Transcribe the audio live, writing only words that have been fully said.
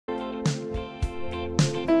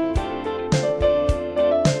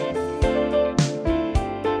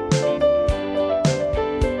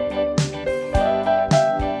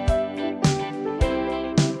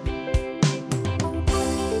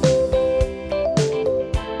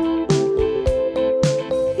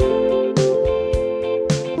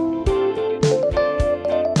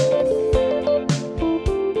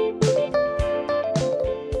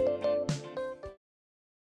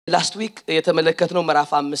ላስት ዊክ የተመለከትነው ምዕራፍ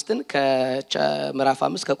 5ን ከምዕራፍ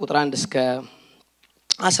 5 ከቁጥር 1 እስከ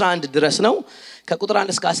 11 ድረስ ነው ከቁጥር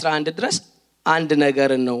 1 እስከ 11 ድረስ አንድ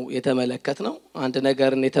ነገርን ነው የተመለከትነው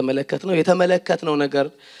የተመለከትነው ነገር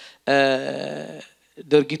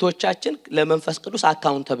ድርጊቶቻችን ለመንፈስ ቅዱስ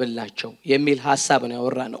አካውንተብል ናቸው የሚል ሐሳብ ነው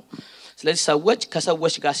ያወራነው ስለዚህ ሰዎች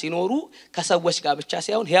ከሰዎች ጋር ሲኖሩ ከሰዎች ጋር ብቻ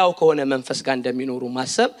ሳይሆን ሕያው ከሆነ መንፈስ ጋር እንደሚኖሩ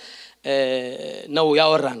ማሰብ ነው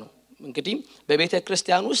ያወራነው እንግዲህ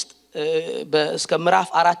በቤተክርስቲያን ውስጥ እስከ ምዕራፍ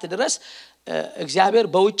 4 ድረስ እግዚአብሔር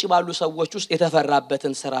በውጭ ባሉ ሰዎች ውስጥ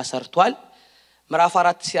የተፈራበትን ሥራ ሰርቷል ምዕራፍ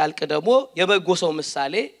 4 ሲያልቅ ደግሞ የበጎ ሰው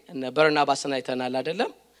ምሳሌ እነ በርናባስና አይተናል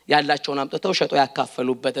አይደለም ያላቸውን አምጥተው ሸጦ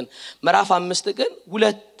ያካፈሉበትን ምዕራፍ 5 ግን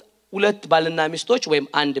ሁለት ባልና ሚስቶች ወይም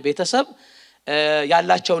አንድ ቤተሰብ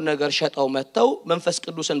ያላቸውን ነገር ሸጠው መተው መንፈስ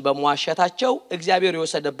ቅዱስን በመዋሸታቸው እግዚአብሔር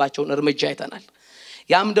የወሰደባቸውን እርምጃ አይተናል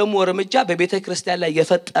ያም ደግሞ እርምጃ በቤተክርስቲያን ላይ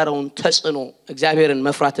የፈጠረውን ተጽዕኖ እግዚአብሔርን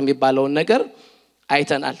መፍራት የሚባለውን ነገር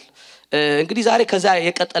አይተናል እንግዲህ ዛሬ ከዛ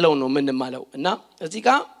የቀጠለው ነው ምንማለው እና እዚህ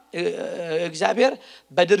ጋር እግዚአብሔር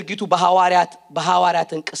በድርጊቱ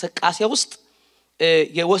በሐዋርያት እንቅስቃሴ ውስጥ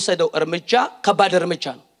የወሰደው እርምጃ ከባድ እርምጃ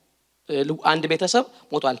ነው አንድ ቤተሰብ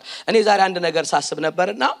ሞቷል እኔ ዛሬ አንድ ነገር ሳስብ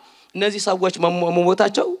ነበርና እነዚህ ሰዎች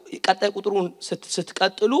መሞታቸው ቀጣይ ቁጥሩን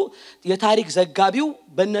ስትቀጥሉ የታሪክ ዘጋቢው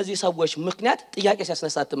በእነዚህ ሰዎች ምክንያት ጥያቄ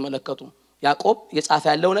ሲያስነሳ ተመለከቱ ያዕቆብ የጻፈ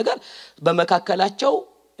ያለው ነገር በመካከላቸው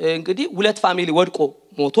እንግዲህ ሁለት ፋሚሊ ወድቆ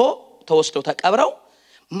ሞቶ ተወስደው ተቀብረው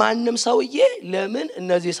ማንንም ሰውዬ ለምን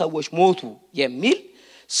እነዚህ ሰዎች ሞቱ የሚል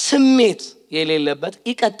ስሜት የሌለበት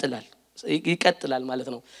ይቀጥላል ማለት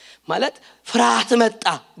ነው ማለት ፍርሃት መጣ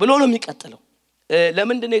ብሎ ነው የሚቀጥለው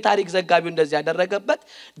ለምንድነው የታሪክ ዘጋቢው እንደዚህ ያደረገበት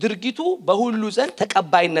ድርጊቱ በሁሉ ዘንድ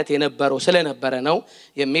ተቀባይነት የነበረው ስለነበረ ነው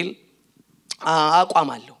የሚል አቋም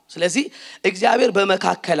አለው ስለዚህ እግዚአብሔር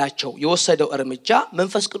በመካከላቸው የወሰደው እርምጃ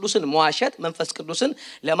መንፈስ ቅዱስን መዋሸት መንፈስ ቅዱስን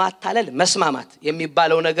ለማታለል መስማማት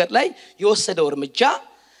የሚባለው ነገር ላይ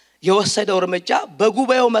የወሰደው እርምጃ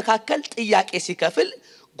በጉባኤው መካከል ጥያቄ ሲከፍል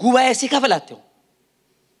አትየው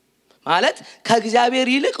ማለት ከእግዚአብሔር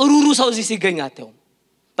ይልቅ ሩሩ ሰው እዚህ ሲገኝ አትየው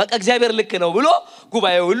በቃ እግዚአብሔር ልክ ነው ብሎ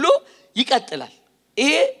ጉባኤው ሁሉ ይቀጥላል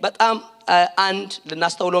ይሄ በጣም አንድ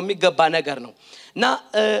ልናስተውለው የሚገባ ነገር ነው እና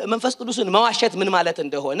መንፈስ ቅዱስን መዋሸት ምን ማለት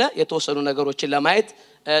እንደሆነ የተወሰኑ ነገሮችን ለማየት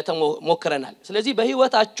ተሞክረናል ስለዚህ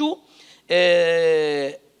በህይወታችሁ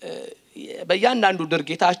በእያንዳንዱ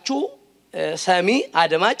ድርጊታችሁ ሰሚ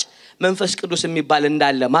አድማጭ መንፈስ ቅዱስ የሚባል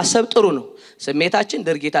እንዳለ ማሰብ ጥሩ ነው ስሜታችን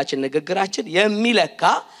ድርጊታችን ንግግራችን የሚለካ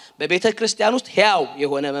በቤተክርስቲያን ውስጥ ሕያው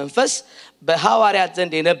የሆነ መንፈስ በሐዋርያት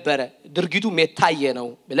ዘንድ የነበረ ድርጊቱም የታየ ነው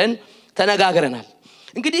ብለን ተነጋግረናል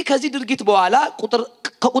እንግዲህ ከዚህ ድርጊት በኋላ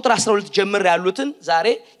ከቁጥር 12 ጀምር ያሉትን ዛሬ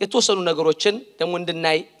የተወሰኑ ነገሮችን ደግሞ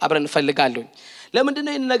እንድናይ አብረን ፈልጋለሁ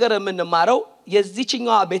ለምንድነው ይሄን ነገር የምንማረው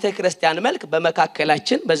የዚህኛው ቤተክርስቲያን መልክ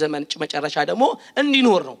በመካከላችን በዘመን መጨረሻ ደግሞ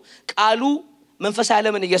እንዲኖር ነው ቃሉ መንፈሳዊ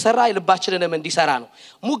ዓለምን እየሰራ ልባችንንም እንዲሰራ ነው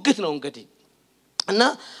ሙግት ነው እንግዲህ እና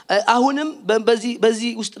አሁንም በዚህ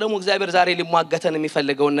ውስጥ ደግሞ እግዚአብሔር ዛሬ ሊሟገተን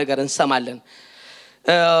የሚፈልገውን ነገር እንሰማለን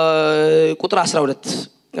ቁጥር 12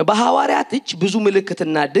 በሐዋርያት እጅ ብዙ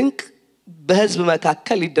ምልክትና ድንቅ በሕዝብ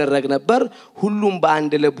መካከል ይደረግ ነበር ሁሉም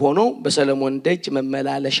በአንድ ልብ ሆነው በሰለሞን ደጅ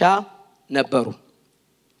መመላለሻ ነበሩ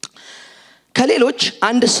ከሌሎች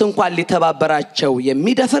አንድስ እንኳን ሊተባበራቸው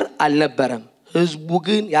የሚደፍር አልነበረም ሕዝቡ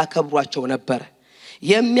ግን ያከብሯቸው ነበር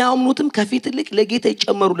የሚያምኑትም ከፊት ይልቅ ለጌታ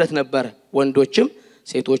ይጨመሩለት ነበር ወንዶችም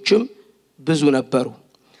ሴቶችም ብዙ ነበሩ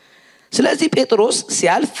ስለዚህ ጴጥሮስ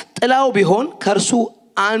ሲያልፍ ጥላው ቢሆን ከርሱ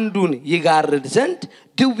አንዱን ይጋርድ ዘንድ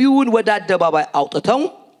ድውዩን ወደ አደባባይ አውጥተው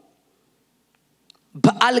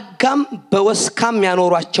በአልጋም በወስካም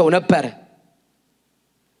ያኖሯቸው ነበር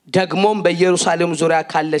ደግሞም በኢየሩሳሌም ዙሪያ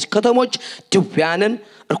ካለች ከተሞች ድውያንን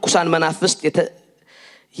ርኩሳን መናፍስት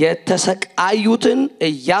የተሰቃዩትን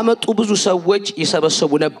ያመጡ ብዙ ሰዎች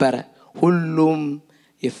ይሰበሰቡ ነበር ሁሉም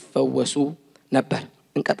ይፈወሱ ነበር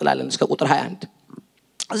እንቀጥላለን እስከ ቁጥር 21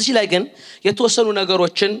 እዚህ ላይ ግን የተወሰኑ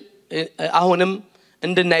ነገሮችን አሁንም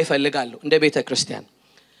እንድናይ ፈልጋለሁ እንደ ቤተክርስቲያን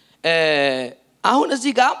አሁን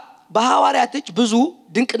እዚህ ጋር በሐዋርያት እጅ ብዙ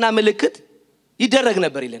ድንቅና ምልክት ይደረግ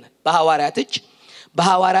ነበር ይለናል በሐዋርያት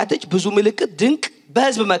እጅ ብዙ ምልክት ድንቅ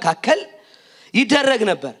በሕዝብ መካከል ይደረግ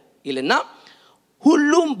ነበር ይልና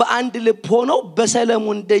ሁሉም በአንድ ልብ ሆነው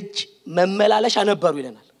በሰለሞን ደጅ መመላለሻ ነበሩ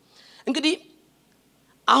ይለናል እንግዲህ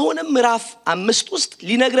አሁንም ምዕራፍ 5 ውስጥ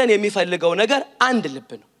ሊነግረን የሚፈልገው ነገር አንድ ልብ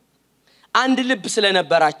ነው አንድ ልብ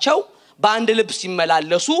ስለነበራቸው በአንድ ልብ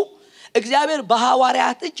ሲመላለሱ እግዚአብሔር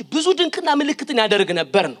በሐዋርያት እጅ ብዙ ድንቅና ምልክትን ያደርግ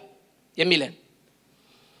ነበር ነው የሚለን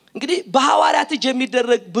እንግዲህ በሐዋርያት እጅ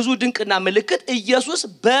የሚደረግ ብዙ ድንቅና ምልክት ኢየሱስ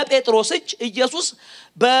በጴጥሮስ እጅ ኢየሱስ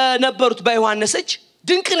በነበሩት በዮሐንስ እጅ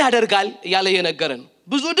ድንቅን ያደርጋል ያለ የነገረን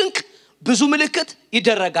ብዙ ድንቅ ብዙ ምልክት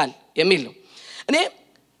ይደረጋል የሚል ነው። እኔ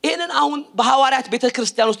ይሄንን አሁን በሐዋርያት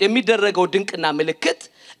ቤተክርስቲያን ውስጥ የሚደረገው ድንቅና ምልክት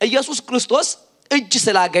ኢየሱስ ክርስቶስ እጅ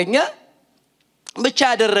ስላገኘ ብቻ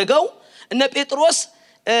ያደረገው እነ ጴጥሮስ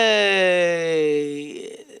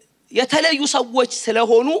የተለዩ ሰዎች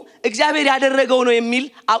ስለሆኑ እግዚአብሔር ያደረገው ነው የሚል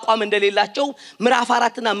አቋም እንደሌላቸው ምዕራፍ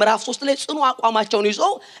 4 እና ምዕራፍ 3 ላይ ጽኑ አቋማቸውን ይዞ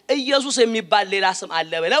ኢየሱስ የሚባል ሌላ ስም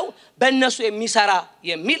አለ ብለው በእነሱ የሚሰራ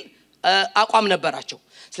የሚል አቋም ነበራቸው።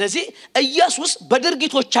 ስለዚህ ኢየሱስ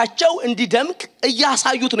በድርጊቶቻቸው እንዲደምቅ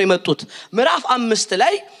እያሳዩት ነው የመጡት። ምዕራፍ 5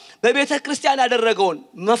 ላይ በቤተክርስቲያን ያደረገውን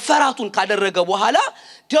መፈራቱን ካደረገ በኋላ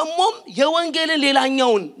ደሞም የወንጌልን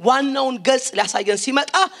ሌላኛውን ዋናውን ገጽ ሊያሳየን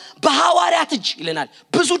ሲመጣ በሐዋርያት እጅ ይለናል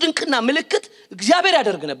ብዙ ድንቅና ምልክት እግዚአብሔር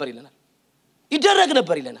ያደርግ ነበር ይለናል ይደረግ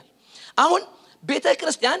ነበር ይለናል። አሁን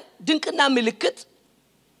ቤተክርስቲያን ድንቅና ምልክት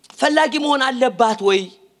ፈላጊ መሆን አለባት ወይ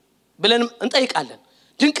ብለን እንጠይቃለን።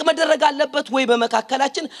 ድንቅ መደረግ አለበት ወይ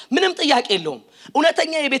በመካከላችን ምንም ጥያቄ የለውም።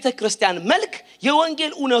 እውነተኛ የቤተክርስቲያን መልክ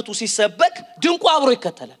የወንጌል እውነቱ ሲሰበክ ድንቁ አብሮ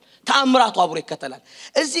ይከተላል ተአምራቱ አብሮ ይከተላል።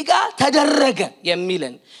 እዚህ ጋር ተደረገ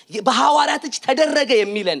የሚለን በሐዋርያት እጅ ተደረገ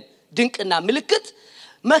የሚለን ድንቅና ምልክት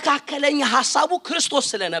መካከለኛ ሐሳቡ ክርስቶስ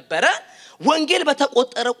ስለነበረ ወንጌል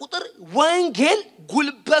በተቆጠረ ቁጥር ወንጌል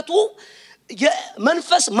ጉልበቱ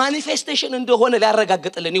የመንፈስ ማኒፌስቴሽን እንደሆነ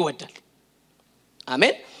ሊያረጋግጥልን ይወዳል።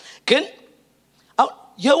 አሜን። ግን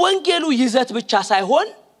የወንጌሉ ይዘት ብቻ ሳይሆን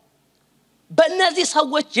በእነዚህ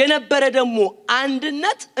ሰዎች የነበረ ደግሞ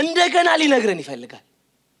አንድነት እንደገና ሊነግረን ይፈልጋል።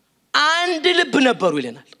 አንድ ልብ ነበሩ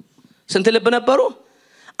ይለናል። ስንት ልብ ነበሩ?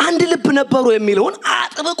 አንድ ልብ ነበሩ የሚለውን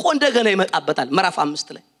አጥብቆ እንደገና ይመጣበታል ምዕራፍ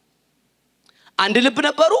 5 ላይ። አንድ ልብ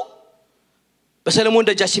ነበሩ በሰለሞን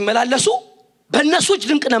ደጃች ሲመላለሱ በእነሱ እጅ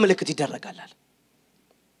ድንቅና ምልክት ይደረጋል።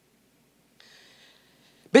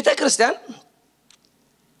 ቤተክርስቲያን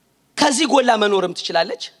ከዚህ ጎላ መኖርም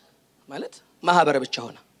ትችላለች ማለት ማህበር ብቻ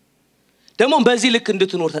ሆነ ደግሞ በዚህ ልክ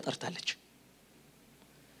እንድትኖር ተጠርታለች።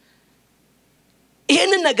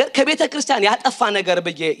 ይሄንን ነገር ከቤተክርስቲያን ያጠፋ ነገር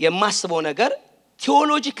በየ የማስበው ነገር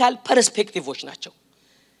ቴዎሎጂካል ፐርስፔክቲቮች ናቸው።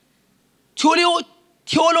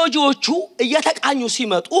 ቴዎሎጂዎቹ እየተቃኙ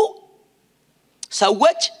ሲመጡ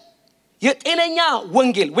ሰዎች የጤነኛ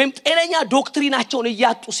ወንጌል ወይም ጤነኛ ዶክትሪናቸውን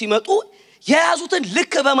እያጡ ሲመጡ የያዙትን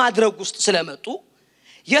ልክ በማድረግ ውስጥ ስለመጡ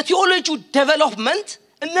የቴዎሎጂው ዴቨሎፕመንት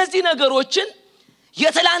እነዚህ ነገሮችን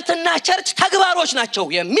የትላንትና ቸርች ተግባሮች ናቸው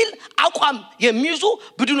የሚል አቋም የሚይዙ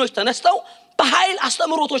ቡድኖች ተነስተው በኃይል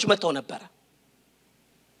አስተምሮቶች መተው ነበር።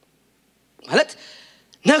 ማለት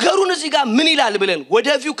ነገሩን እዚህ ጋር ምን ይላል ብለን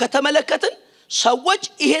ወደፊው ከተመለከትን ሰዎች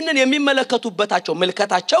ይሄንን የሚመለከቱበታቸው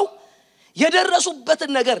መልከታቸው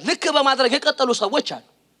የደረሱበትን ነገር ልክ በማድረግ የቀጠሉ ሰዎች አሉ።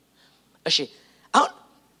 እሺ አሁን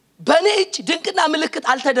በኔ እጅ ድንቅና ምልክት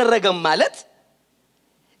አልተደረገም ማለት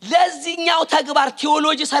ለዚህኛው ተግባር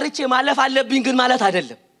ቴዎሎጂ ሰርቼ ማለፍ አለብኝ ግን ማለት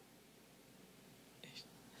አይደለም።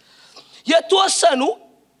 የተወሰኑ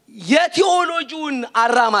የቴዎሎጂውን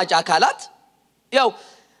አራማጅ አካላት ያው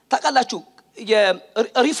ታውቃላችሁ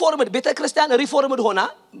የሪፎርምድ ቤተክርስቲያን ሪፎርምድ ሆና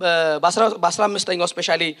በ15ኛው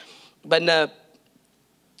ስፔሻሊ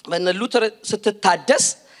በነ ሉተር ስትታደስ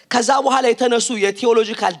ከዛ በኋላ የተነሱ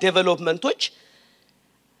የቴዎሎጂካል ዴቨሎፕመንቶች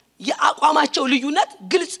የአቋማቸው ልዩነት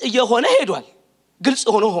ግልጽ እየሆነ ሄዷል። ግልጽ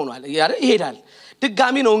ሆኗል ይሄዳል።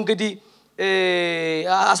 ድጋሚ ነው እንግዲህ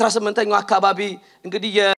 18ኛው አካባቢ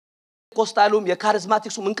እንግዲህ የኮስታሉም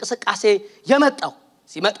የካሪዝማቲክሱም እንቅስቃሴ የመጣው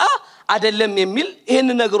ሲመጣ አይደለም የሚል ይሄን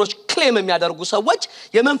ነገሮች ክሌም የሚያደርጉ ሰዎች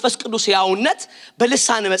የመንፈስ ቅዱስ ያውነት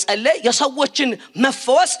በልሳን መጸለይ የሰዎችን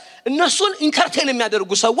መፈወስ እነሱን ኢንተርቴን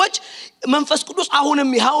የሚያደርጉ ሰዎች መንፈስ ቅዱስ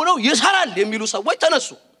አሁንም ይሃው ነው ይሰራል የሚሉ ሰዎች ተነሱ።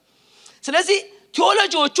 ስለዚህ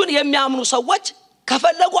ቴዎሎጂዎቹን የሚያምኑ ሰዎች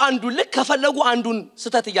ከፈለጉ አንዱን ልክ ከፈለጉ አንዱን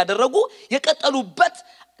ስተት ያደረጉ የቀጠሉበት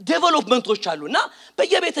ዴቨሎፕመንቶች አሉና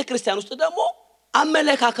በየቤተ ክርስቲያን ውስጥ ደግሞ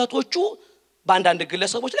አመለካከቶቹ በአንዳንድ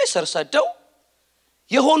ግለሰቦች ላይ ሰርሰደው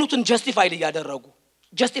የሆኑትን ጀስቲፋይድ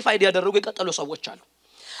ያደረጉ የቀጠሉ ሰዎች አሉ።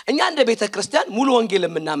 እኛ እንደ ቤተ ክርስቲያን ሙሉ ወንጌል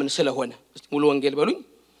የምናምን ስለሆነ ሙሉ ወንጌል በሉኝ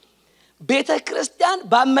ቤተ ክርስቲያን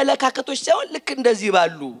በአመለካከቶች ሳይሆን ልክ እንደዚህ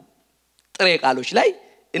ባሉ ጥሬ ቃሎች ላይ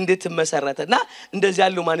እንድትመሰረተና እንደዚህ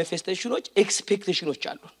ያሉ ማኒፌስቴሽኖች ኤክስፔክቴሽኖች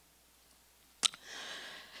አሉ።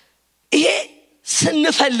 ይሄ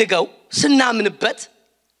ስንፈልገው ስናምንበት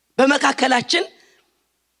በመካከላችን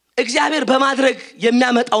እግዚአብሔር በማድረግ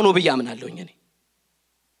የሚያመጣው ነው በያምናለሁኝ እኔ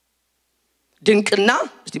ድንቅና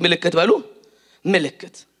እስቲ ምልክት በሉ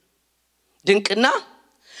ምልክት ድንቅና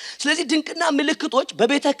ስለዚህ ድንቅና ምልክቶች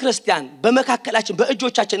በቤተ ክርስቲያን በመካከላችን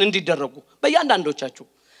በእጆቻችን እንዲደረጉ በእያንዳንዶቻችሁ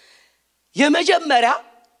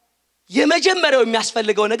የመጀመሪያው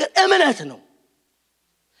የሚያስፈልገው ነገር እምነት ነው።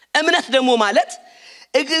 እምነት ደግሞ ማለት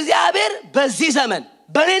እግዚአብሔር በዚህ ዘመን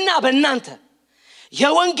በእኔና በእናንተ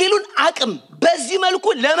የወንጌሉን አቅም በዚህ መልኩ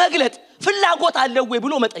ለመግለጥ ፍላጎት አለው ወይ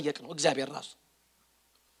ብሎ መጠየቅ ነው እግዚአብሔር ራሱ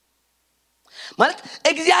ማለት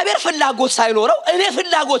እግዚአብሔር ፍላጎት ሳይኖረው እኔ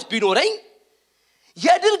ፍላጎት ቢኖረኝ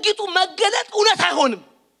የድርጊቱ መገለጥ እውነት አይሆንም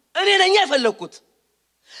እኔ ነኝ የፈለኩት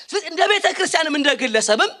ስለዚህ እንደ ቤተክርስቲያንም እንደ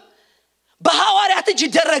ግለሰብም በሐዋርያት እጅ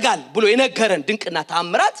ይደረጋል ብሎ የነገረን ድንቅና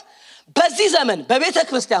ተአምራት በዚህ ዘመን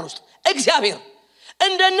በቤተክርስቲያን ውስጥ እግዚአብሔር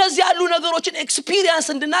እንደነዚህ ያሉ ነገሮችን ኤክስፒሪየንስ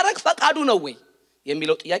እንድናረግ ፈቃዱ ነው ወይ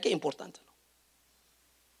የሚለው ጥያቄ ኢምፖርታንት ነው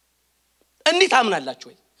እንዴት አምናላችሁ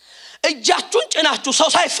ወይ እጃችሁን ጭናችሁ ሰው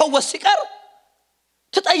ሳይፈወስ ሲቀር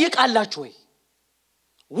ትጠይቃላችሁ ወይ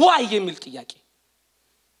ዋይ የሚል ጥያቄ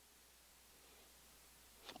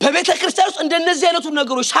በቤተክርስቲያን ውስጥ እንደነዚህ አይነቱ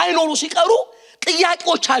ነገሮች ሳይኖሩ ሲቀሩ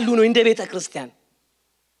ጥያቄዎች አሉ ነው እንደ ቤተክርስቲያን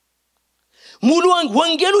ሙሉ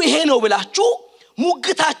ወንጌሉ ይሄ ነው ብላችሁ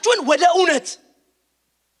ሙግታችሁን ወደ እውነት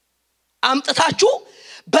አምጥታችሁ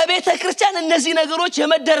በቤተክርስቲያን እነዚህ ነገሮች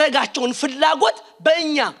የመደረጋቸውን ፍላጎት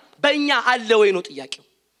በእኛ አለ ወይ ነው ጥያቄው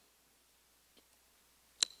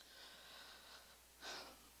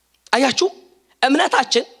አያችሁ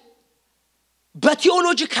እምነታችን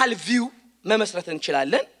በቲዮሎጂካል ቪው መመስረት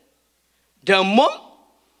እንችላለን ደግሞ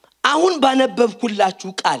አሁን ባነበብኩላችሁ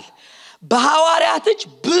ቃል በሐዋርያት እጅ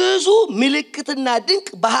ብዙ ምልክትና ድንቅ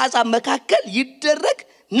በአሕዛብ መካከል ይደረግ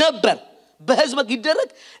ነበር በሕዝብ ይደረግ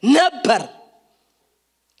ነበር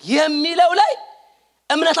የሚለው ላይ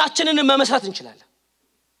እምነታችንን መመስረት እንችላለን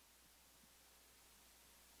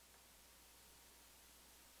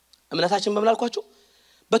እምነታችን በመላልኳችሁ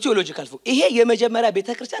በቲዮሎጂካል ቪው ይሄ የመጀመሪያ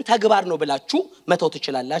ቤተክርስቲያን ተግባር ነው ብላችሁ መተው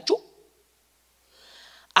ትችላላችሁ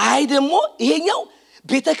አይ ደግሞ ይሄኛው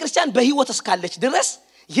ቤተክርስቲያን በህይወት እስካለች ድረስ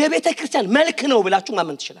የቤተክርስቲያን መልክ ነው ብላችሁ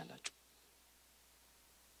ማመን ትችላላችሁ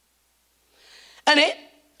እኔ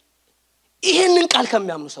ይሄንን ቃል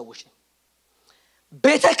ከሚያምኑ ሰዎች ነኝ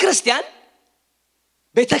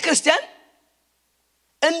ቤተክርስቲያን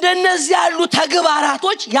እንደነዚህ ያሉ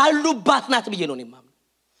ተግባራቶች ያሉባት ናት ብዬ ነው የማምነው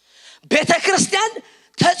ቤተክርስቲያን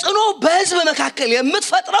ተጽኖ በህዝብ መካከል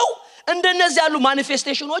የምትፈጥረው እንደነዚህ ያሉ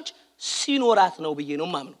ማኒፌስቴሽኖች ሲኖራት ነው ብዬ ነው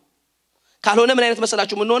የማምነው ካልሆነ ምን አይነት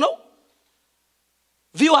መሰላችሁ ምን ሆነው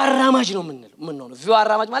ቪው አራማጅ ነው ምን ነው ቪው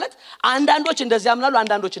አራማጅ ማለት አንዳንዶች እንደዚህ ያምናሉ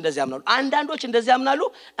አንዳንዶች እንደዚህ ያምናሉ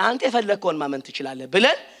አንተ የፈለከውን ማመን ትችላለህ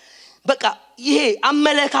ብለን በቃ ይሄ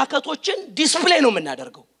አመለካከቶችን ዲስፕሌይ ነው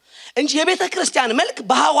የምናደርገው እንጂ የቤተክርስቲያን መልክ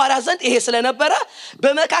በሐዋርያት ዘንድ ይሄ ስለነበረ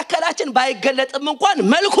በመካከላችን ባይገለጥም እንኳን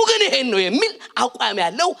መልኩ ግን ይሄን ነው የሚል አቋም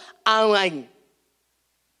ያለው አማኝ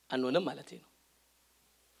አንሆንም ማለት ነው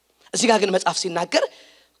እዚህ ጋር ግን መጽሐፍ ሲናገር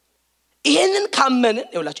ይሄንን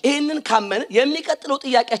ካመንን የሚቀጥለው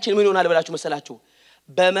ጥያቄያችን ምን ይሆናል ብላችሁ መሰላችሁ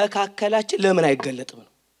በመካከላችን ለምን አይገለጥም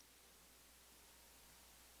ነው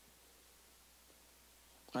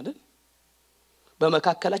አይደል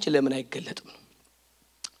በመካከላችን ለምን አይገለጥም ነው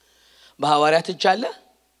በሐዋርያት እጅ አለ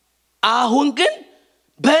አሁን ግን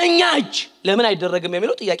በእኛ እጅ ለምን አይደረግም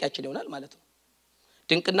የሚለው ጥያቄያችን ይሆናል ማለት ነው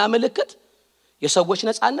ድንቅና ምልክት የሰዎች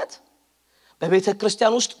ነፃነት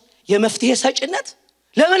በቤተክርስቲያን ውስጥ የመፍትሄ ሰጭነት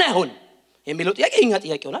ለምን አይሆን የሚለው ጥያቄ የኛ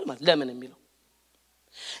ጥያቄ ይሆናል ማለት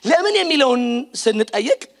ለምን የሚለውን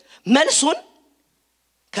ስንጠይቅ መልሱን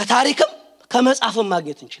ከታሪክም ከመጽሐፍም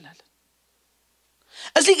ማግኘት እንችላለን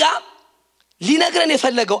እዚህ ጋር ሊነግረን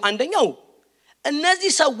የፈለገው አንደኛው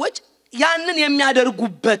እነዚህ ሰዎች ያንን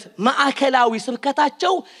የሚያደርጉበት ማዕከላዊ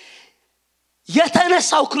ስብከታቸው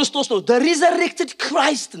የተነሳው ክርስቶስ ነው the resurrected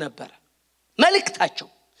Christ ነበር መልእክታቸው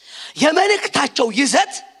የመልእክታቸው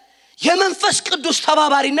ይዘት የመንፈስ ቅዱስ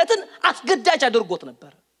ተባባሪነትን አስገዳጅ አድርጎት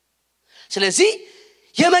ነበር ስለዚህ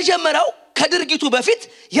የመጀመሪያው ከድርጊቱ በፊት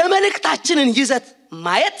የመልእክታችንን ይዘት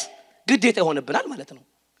ማየት ግዴታ ይሆንብናል ማለት ነው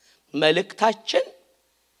መልእክታችን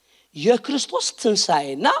የክርስቶስ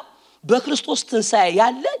ትንሣኤና በክርስቶስ ትንሣኤ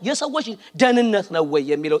ያለ የሰዎች ደህንነት ነው ወይ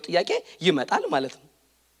የሚለው ጥያቄ ይመጣል ማለት ነው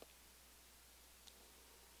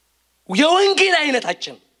የወንጌል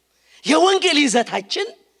አይነታችን የወንጌል ይዘታችን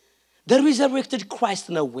the resurrected Christ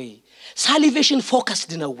ነው ወይ salvation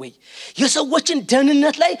focused ነው ወይ የሰዎችን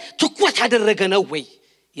ደህንነት ላይ ትኩረት ያደረገ ነው ወይ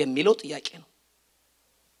የሚለው ጥያቄ ነው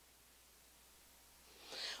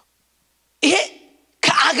ይሄ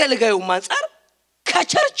ከአገልጋዩ አንፃር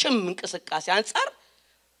ከቸርችም እንቅስቃሴ አንፃር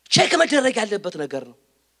ቼክ መደረግ ያለበት ነገር ነው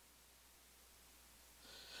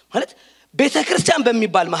ማለት ቤተክርስቲያን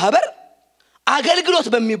በሚባል ማህበር አገልግሎት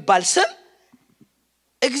በሚባል ስም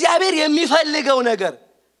እግዚአብሔር የሚፈልገው ነገር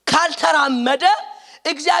ካልተራመደ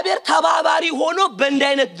እግዚአብሔር ተባባሪ ሆኖ በእንዲህ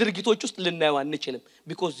አይነት ድርጊቶች ውስጥ ልናየው አንችልም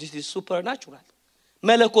because this is supernatural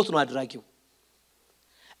መለኮት ነው አድራጊው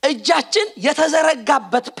እጃችን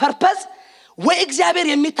የተዘረጋበት ፐርፐዝ ወይ እግዚአብሔር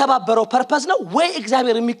የሚተባበረው ፐርፐዝ ነው ወይ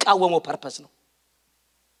እግዚአብሔር የሚቃወመው ፐርፐዝ ነው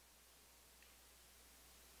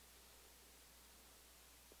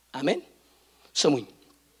አሜን ስሙኝ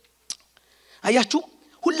አያችሁ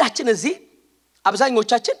ሁላችን እዚህ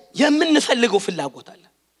አብዛኞቻችን የምንፈልገው ፍላጎት አለ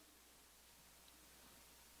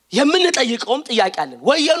የምንጠይቀውም ጥያቄ አለን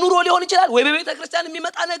ወይ የኑሮ ሊሆን ይችላል ወይ በቤተክርስቲያን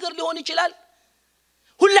የሚመጣ ነገር ሊሆን ይችላል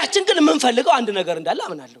ሁላችን ግን የምንፈልገው አንድ ነገር እንዳለ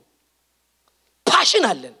አምናለሁ ፓሽን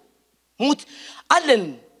አለን ሙት አለን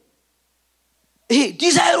ይሄ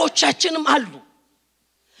ዲዛይሮቻችንም አሉ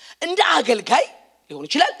እንደ አገልጋይ ሊሆን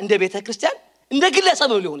ይችላል እንደ ቤተክርስቲያን እንደ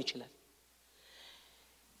ግለሰብ ሊሆን ይችላል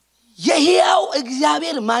የሕያው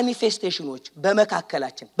እግዚአብሔር ማኒፌስቴሽኖች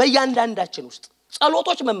በመካከላችን በእያንዳንዳችን ውስጥ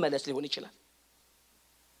ጸሎቶች መመለስ ሊሆን ይችላል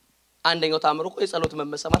አንደኛው ታምሩ እኮ የጸሎት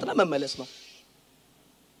መመሰማትና መመለስ ነው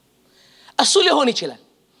እሱ ሊሆን ይችላል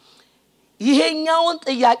ይሄኛውን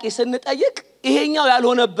ጥያቄ ስንጠይቅ ይሄኛው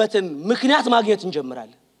ያልሆነበትን ምክንያት ማግኘት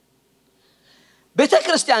እንጀምራለን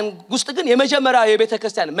ቤተክርስቲያን ውስጥ ግን የመጀመሪያው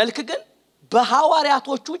የቤተክርስቲያን መልክ ግን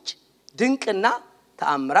በሐዋርያቶች ድንቅና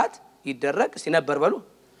ተአምራት ይደረግ ሲነበር በሉ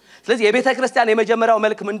ስለዚህ የቤተክርስቲያን የመጀመሪያው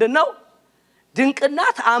መልክ ምንድነው ድንቅና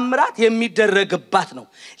ተአምራት የሚደረግባት ነው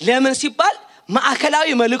ለምን ሲባል ማዕከላዊ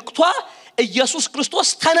መልእክቷ ኢየሱስ ክርስቶስ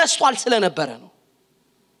ተነስቷል ስለነበረ ነው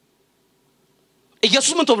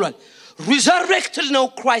ኢየሱስ ምን ተብሏል resurrected ነው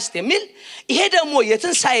ክራይስት የሚል ይሄ ደግሞ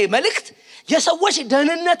የትንሳኤ መልእክት የሰዎች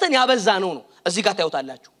ደህንነትን ያበዛ ነው እዚህ ጋር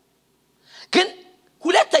ታዩታላችሁ ግን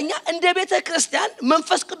ሁለተኛ እንደ ቤተክርስቲያን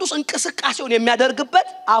መንፈስ ቅዱስ እንቅስቃሴውን የሚያደርግበት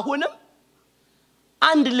አሁንም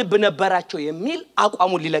አንድ ልብ ነበራቸው የሚል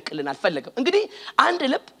አቋሙን ሊለቅልን አልፈለገም እንግዲህ አንድ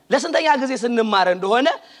ልብ ለስንተኛ ጊዜ ስንማር እንደሆነ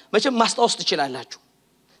መቼም ማስታወስ ትችላላችሁ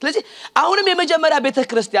ስለዚህ አሁንም የመጀመሪያ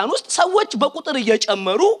ቤተክርስቲያን ውስጥ ሰዎች በቁጥር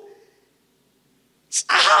እየጨመሩ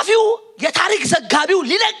ጻፊው የታሪክ ዘጋቢው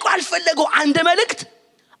ሊለቀው አልፈለገው አንድ መልእክት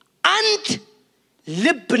አንድ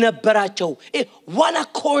ልብ ነበራቸው ዋን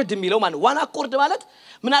አኮርድ የሚለው ማለት ዋን አኮርድ ማለት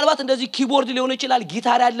ምናልባት እንደዚህ ኪቦርድ ሊሆን ይችላል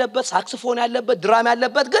ጊታር ያለበት ሳክስፎን ያለበት ድራም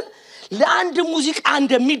ያለበት ግን ለአንድ ሙዚቃ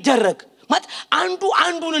እንደሚደረግ ማለት አንዱ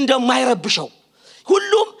አንዱን እንደማይረብሸው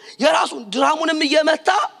ሁሉም የራሱን ድራሙንም እየመታ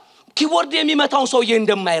ኪቦርድ የሚመታውን ሰውዬ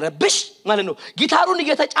እንደማይረብሽ ማለት ነው ጊታሩን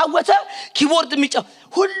እየተጫወተ ኪቦርድ የሚጫወት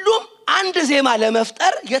ሁሉም አንድ ዜማ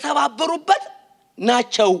ለመፍጠር የተባበሩበት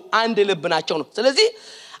ናቸው አንድ ልብ ናቸው ነው ስለዚህ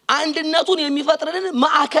አንድነቱን የሚፈጥርልን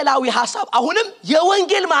ማዕከላዊ ሐሳብ አሁንም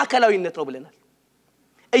የወንጌል ማዕከላዊነት ነው ብለናል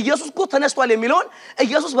ኢየሱስ እኮ ተነስቷል የሚለውን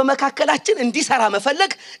ኢየሱስ በመካከላችን እንዲሰራ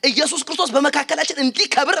መፈለግ ኢየሱስ ክርስቶስ በመካከላችን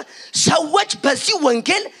እንዲከብር ሰዎች በዚህ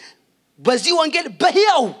ወንጌል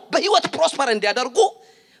በህይወት ፕሮስፐር እንዲያደርጉ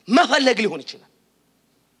መፈለግ ሊሆን ይችላል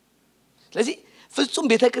ስለዚህ ፍጹም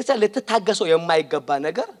ቤተክርስቲያን ለተታገሰው የማይገባ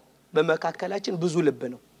ነገር በመካከላችን ብዙ ልብ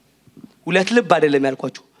ነው ሁለት ልብ አይደለም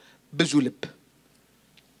ያልኳችሁ ብዙ ልብ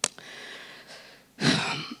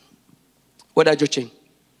ወዳጆቼ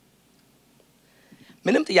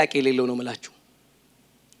ምንም ጥያቄ የሌለው ነው ማለት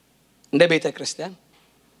እንደ ቤተክርስቲያን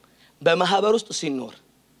በማህበር ውስጥ ሲኖር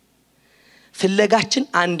ፍለጋችን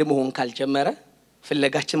አንድ መሆን ካልጀመረ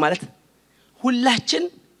ፍለጋችን ማለት ሁላችን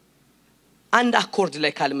አንድ አኮርድ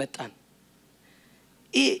ላይ ካልመጣን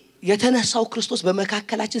የተነሳው ክርስቶስ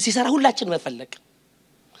በመካከላችን ሲሰራ ሁላችን መፈለግ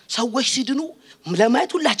ሰዎች ሲድኑ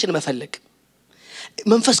ለማየት ሁላችን መፈለግ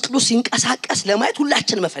መንፈስ ቅዱስ ሲንቀሳቀስ ለማየት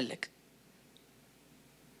ሁላችን መፈለግ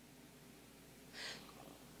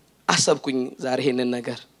አሰብኩኝ ዛሬ ይሄንን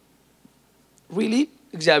ነገር really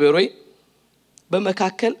እግዚአብሔር ሆይ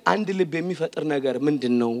በመካከል አንድ ልብ የሚፈጥር ነገር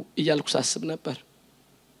ምንድነው እያልኩ ሳስብ ነበር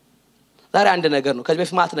ዛሬ አንድ ነገር ነው ከዚህ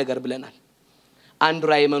በፊት ማት ነገር ብለናል አንድ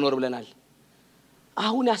ራይ መኖር ብለናል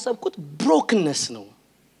አሁን ያሰብኩት ብሮክነስ ነው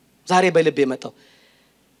ዛሬ በልብ የመጣው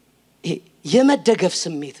የመደገፍ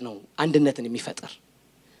ስሜት ነው አንድነትን የሚፈጥር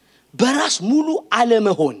በራስ ሙሉ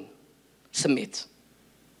አለመሆን ስሜት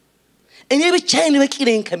እኔ ብቻዬን በቂ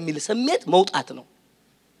ነኝ ከሚል ስሜት መውጣት ነው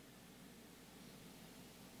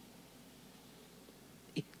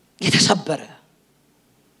የተሰበረ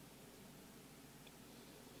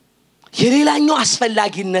የሌላኛው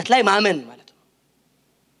አስፈላጊነት ላይ ማመን ማለት ነው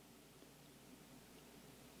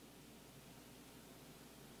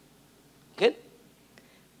ግን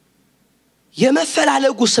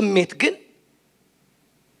የመፈላለጉ ስሜት ግን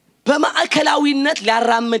በማዕከላዊነት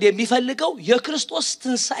ሊያራምድ የሚፈልገው የክርስቶስ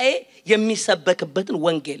ትንሳኤ የሚሰበክበትን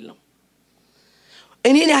ወንጌል ነው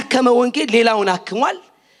እኔን ያከመ ወንጌል ሌላውን አክሟል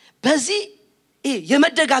በዚህ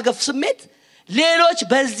የመደጋገፍ ስሜት ሌሎች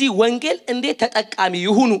በዚህ ወንጌል እንዴት ተጠቃሚ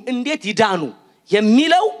ይሁኑ እንዴት ይዳኑ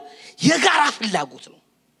የሚለው የጋራ ፍላጎት ነው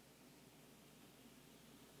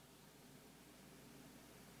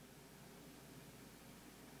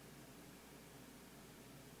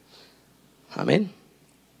አሜን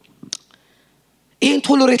ይሄን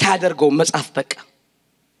ቶሎሬት ያደርገው መጽሐፍ በቃ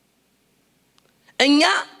እኛ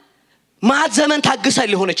ማት ዘመን ታግሰን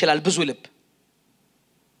ሊሆን ይችላል ብዙ ልብ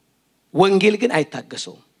ወንጌል ግን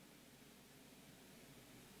አይታገሰው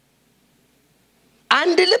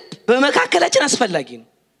አንድ ልብ በመካከላችን አስፈላጊ ነው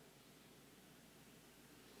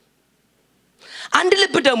አንድ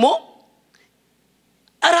ልብ ደግሞ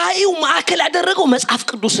ራእዩ ማዕከል ያደረገው መጽሐፍ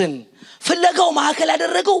ቅዱስን ፍለጋው ማዕከል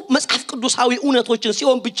ያደረገው መጽሐፍ ቅዱሳዊ እውነቶችን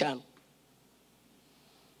ሲሆን ብቻ ነው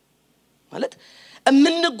ማለት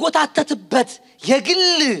እምንጎታተትበት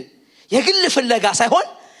የግል ፍለጋ ሳይሆን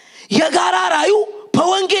የጋራ ራእዩ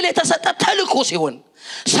በወንጌል የተሰጠ ተልእኮ ሲሆን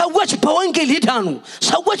ሰዎች በወንጌል ይዳኑ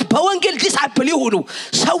ሰዎች በወንጌል ዲሳይፕል ይሁኑ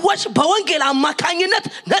ሰዎች በወንጌል አማካኝነት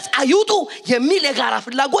ነፃ ይውጡ የሚል የጋራ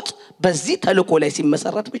ፍላጎት በዚህ ተልእኮ ላይ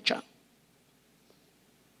ሲመሰረት ብቻ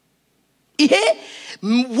ይሄ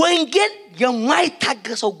ወንጌል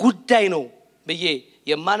የማይታገሰው ጉዳይ ነው ብዬ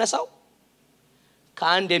የማነሳው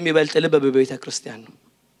ከአንድ የሚበልጥ ልብ በቤተክርስቲያን ነው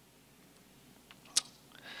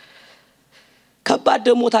ከባድ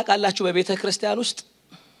ደግሞ ታውቃላችሁ በቤተክርስቲያን ውስጥ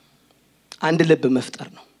አንድ ልብ መፍጠር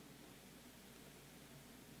ነው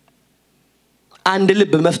አንድ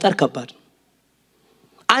ልብ መፍጠር ከባድ ነው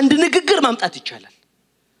አንድ ንግግር ማምጣት ይቻላል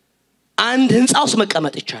አንድ ህንጻ ውስጥ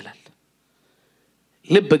መቀመጥ ይቻላል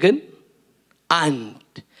ልብ ግን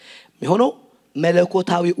አንድ የሚሆነው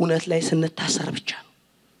መለኮታዊ እውነት ላይ ስንታሰር ብቻ ነው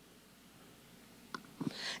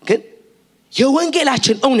ግን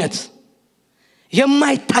የወንጌላችን እውነት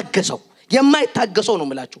የማይታገሰው ነው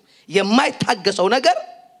ማለት የማይታገሰው ነገር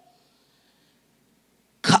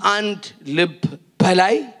ከአንድ ልብ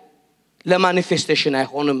በላይ ለማኒፌስቴሽን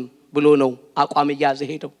አይሆንም ብሎ ነው አቋም ያዘ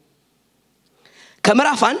ሄደው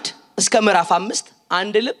ከምዕራፍ 1 እስከ ምዕራፍ 5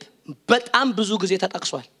 አንድ ልብ በጣም ብዙ ጊዜ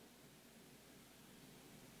ተጠቅሷል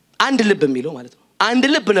አንድ ልብ የሚለው ማለት ነው አንድ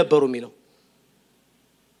ልብ ነበሩ የሚለው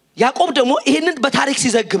ያዕቆብ ደግሞ ይሄንን በታሪክ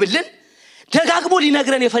ሲዘግብልን ደጋግሞ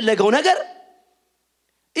ሊነግረን የፈለገው ነገር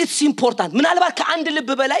it's important ምናልባት ከአንድ ልብ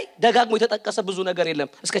በላይ ደጋግሞ የተጠቀሰ ብዙ ነገር የለም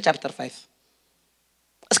እስከ ቻፕተር 5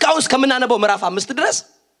 እስካሁን እስከምናነበው ምዕራፍ 5 ድረስ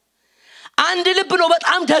አንድ ልብ ነው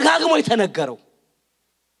በጣም ደጋግሞ የተነገረው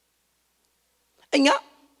እኛ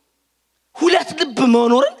ሁለት ልብ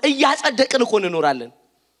መኖርን እያጸደቅን እኮ እንኖራለን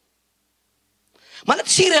ማለት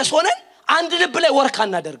ሲሪየስ ሆነን አንድ ልብ ላይ ወርክ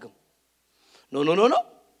አናደርግም ኖ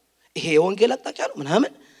ይሄ የወንጌል አቅጣጫ ነው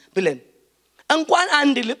ምናምን ብለን እንኳን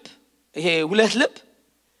አንድ ልብ ይሄ ሁለት ልብ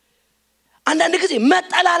አንዳንድ ጊዜ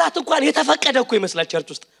መጠላላት እንኳን የተፈቀደ እኮ ይመስላል ቸርች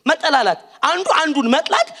ውስጥ መጠላላት አንዱ አንዱን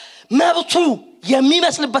መጥላት መብቱ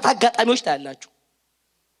የሚመስልበት አጋጣሚዎች ታያላችሁ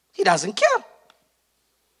he doesn't care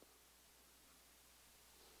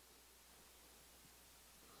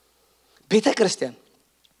ቤተክርስቲያን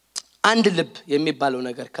አንድ ልብ የሚባለው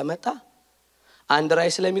ነገር ከመጣ አንድ ራይ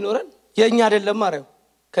ስለሚኖረን የኛ አይደለም ማሪያው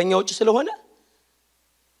ከኛ ውጭ ስለሆነ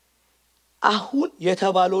አሁን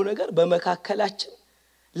የተባለው ነገር በመካከላችን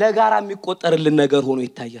ለጋራ የሚቆጠርልን ነገር ሆኖ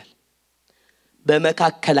ይታያል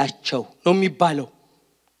በመካከላቸው ነው የሚባለው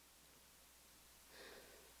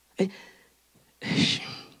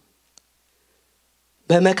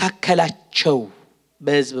በመካከላቸው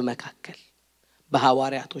በህዝብ መካከል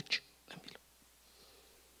በሐዋርያቶች የሚለው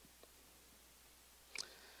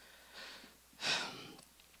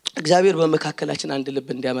እግዚአብሔር በመካከላችን አንድ ልብ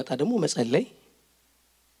እንዲያመጣ ደግሞ መጸለይ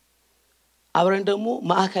አብረን ደግሞ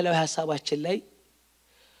ማዕከላዊ ሐሳባችን ላይ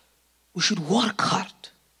we should work hard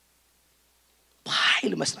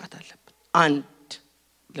በኃይል መስራት አለብን አንድ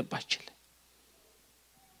ልባችን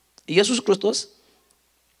ኢየሱስ ክርስቶስ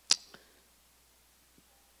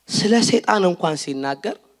ስለ ሰይጣን እንኳን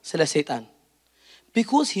ሲናገር ስለ ሰይጣን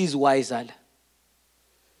because he is wise አለ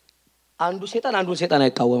አንዱን ሰይጣን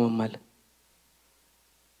አይቃወምም አለ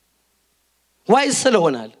wise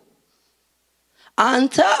ስለሆነል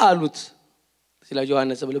አንተ አሉት ስለ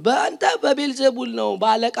ዮሐንስ ብለ በአንተ በቤልዜቡል ነው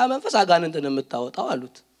በአለቃ መንፈስ አጋንንትን የምታወጣው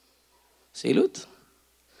አሉት ሲሉት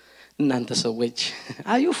እናንተ ሰዎች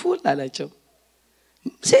አዩፉል አላቸው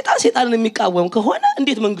ሰይጣንን የሚቃወም ከሆነ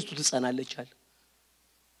እንዴት መንግስቱ ትጸናለች አለ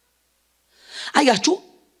አያችሁ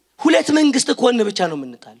ሁለት መንግስት ከሆነ ብቻ ነው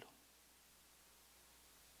የምንጣለው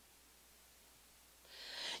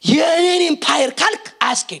የኔን ኢምፓየር ካልክ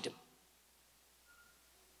አያስኬድም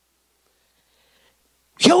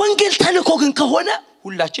የወንጌል ተልእኮ ግን ከሆነ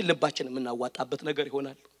ሁላችን ልባችን የምናዋጣበት ነገር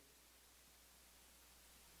ይሆናል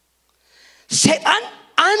ሰይጣን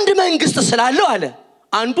አንድ መንግስት ስላለው አለ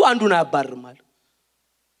አንዱን አያባርም አለ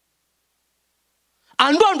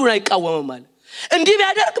አንዱን አይቃወምም አለ እንዲህ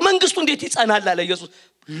ቢያደርግ መንግስቱ እንዴት ይጸናል አለ ኢየሱስ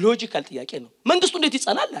ሎጂካል ጥያቄ ነው መንግስቱ እንዴት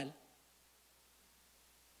ይጸናል አለ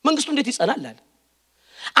መንግስቱ እንዴት ይጸናል አለ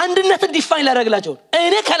አንድነትን ዲፋይን ላደርግላቸው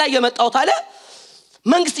እኔ ከላይ የመጣሁት አለ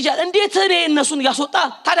መንግስት ይያል እንዴት እኔ እነሱን ያስወጣ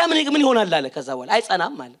ታዲያ ምን ይሆናል አለ ከዛ በኋላ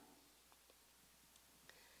አይጸናም አለ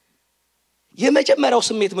የመጀመሪያው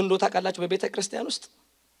ስሜት ምን እንደሆነ ታውቃላችሁ በቤተክርስቲያን ውስጥ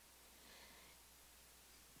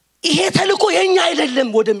ይሄ ተልኮ የኛ አይደለም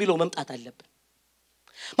ወደሚለው መምጣት አለብን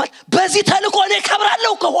ማለት በዚህ ተልኮ እኔ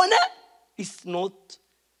ከብራለሁ ከሆነ is not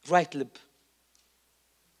right ልብ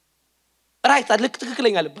right አልክ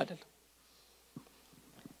ትክክለኛ ልብ አይደለም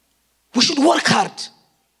we should work hard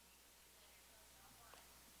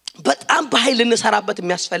በጣም በኃይል እንሰራበት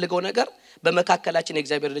የሚያስፈልገው ነገር በመካከላችን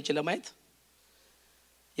የእግዚአብሔር ልጅ ለማየት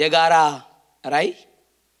የጋራ ራይ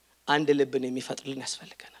አንድ ልብን የሚፈጥርልን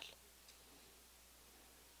ያስፈልገናል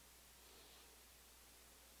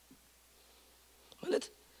ማለት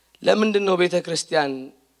ለምንድን ነው ቤተክርስቲያን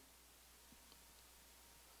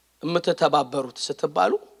እምትተባበሩት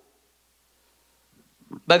ስትባሉ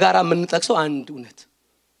በጋራ የምንጠቅሰው አንድ እውነት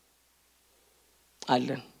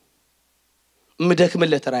አለን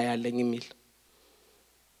ምደክምለት ራይ ያለኝ የሚል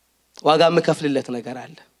ዋጋ መከፍልለት ነገር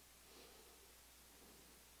አለ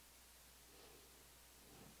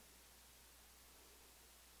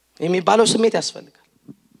የሚባለው ስሜት ያስፈልጋል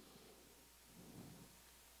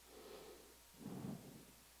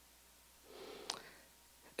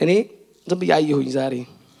እኔ ዝም ብያየሁኝ ዛሬ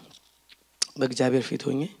በእግዚአብሔር ፊት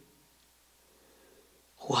ሆኜ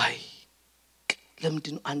ዋይ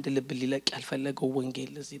ለምንድን ነው አንድ ልብ ሊለቅ ያልፈለገው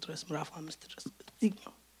ወንጌል እዚህ ድረስ ምዕራፍ 5 ድረስ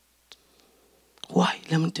እዚህኛው ዋይ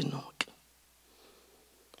ለምንድን ነው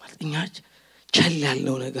ማለትኛ ቸል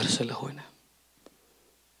ያለው ነገር ስለሆነ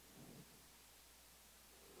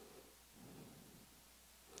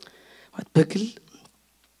በግል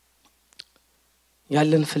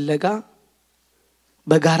ያለን ፍለጋ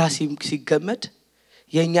በጋራ ሲገመድ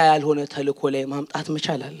የኛ ያልሆነ ተልኮ ላይ ማምጣት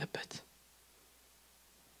መቻል አለበት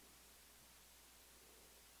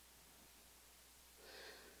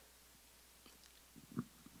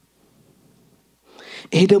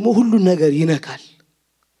ይሄ ደግሞ ሁሉ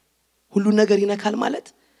ነገር ይነካል ማለት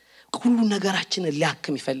ሁሉ ነገራችንን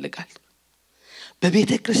ሊያክም ይፈልጋል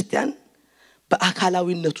በቤተክርስቲያን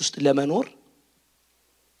በአካላዊነት ውስጥ ለመኖር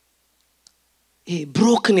ይሄ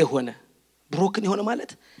ብሮክን የሆነ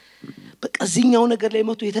ማለት በቃ እዚህኛው ነገር ላይ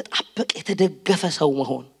መጥቶ የተጣበቀ የተደገፈ ሰው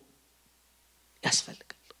መሆን ያስፈልጋል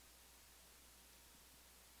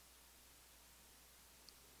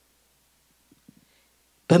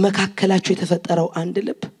በመካከላቸው የተፈጠረው አንድ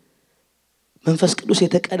ልብ መንፈስ ቅዱስ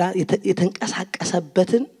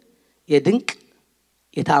የተንቀሳቀሰበትን የድንቅ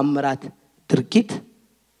የተአምራት ድርጊት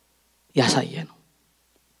ያሳየ ነው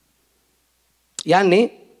ያኔ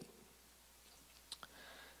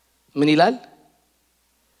ምን ይላል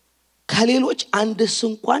ከሌሎች አንድስ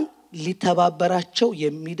እንኳን ሊተባበራቸው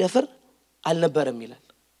የሚደፍር አልነበረም ይላል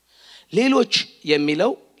ሌሎች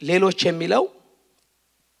የሚለው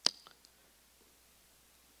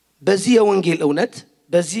በዚህ የወንጌል እውነት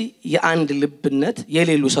በዚህ የአንድ ልብነት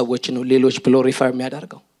የሌሉ ሰዎች ነው ሌሎች ብሎ ሪፈር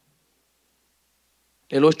የሚያደርገው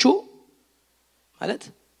ሌሎቹ ማለት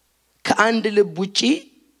ከአንድ ልብ ውጪ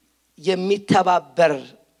የሚተባበር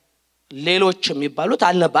ሌሎች የሚባሉት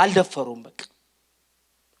አልደፈሩም በቃ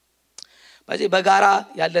በዚህ በጋራ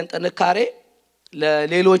ያለን ጥንካሬ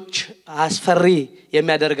ለሌሎች አስፈሪ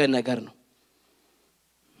የሚያደርገን ነገር ነው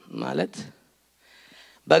ማለት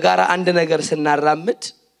በጋራ አንድ ነገር ስናራምድ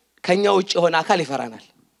ከኛ ውጪ ሆነ አካል ይፈራናል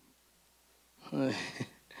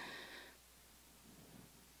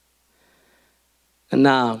እና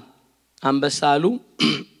አንበሳሉ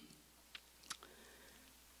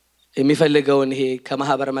የሚፈልገውን ይሄ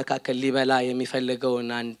ከማህበር መካከል ሊበላ የሚፈልገውን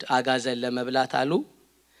አንድ አጋዘን ለመብላት አሉ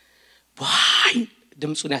ዋይ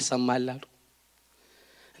ድምጹን ያሰማላሉ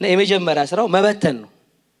እና የመጀመሪያ ስራው መበተን ነው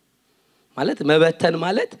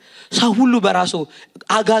ማለት ሰው ሁሉ በራሱ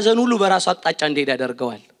አጋዘን ሁሉ በራሱ አቅጣጫ እንዲሄድ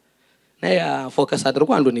ያደርገዋል ነያ ፎከስ አድርጎ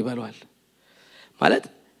አንዱን ይበላዋል ማለት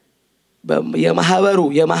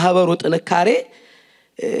የማህበሩ ጥንካሬ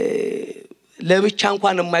ለብቻ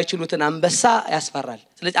እንኳን የማይችሉትን አንበሳ ያስፈራል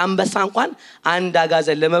ስለዚህ አንበሳ እንኳን አንድ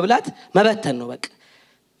አጋዘን ለመብላት መበተን ነው በቃ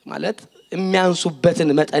ማለት የሚያንሱበትን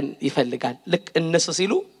መጠን ይፈልጋል ልክ እነሱ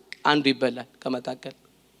ሲሉ አንዱ ይበላል ከመካከል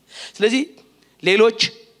ስለዚህ ሌሎች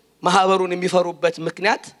ማህበሩን የሚፈሩበት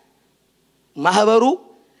ምክንያት ማህበሩ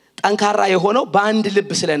ጠንካራ የሆነው በአንድ ልብ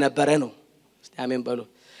ስለነበረ ነው እስቲ አሜን በሉ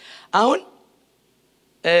አሁን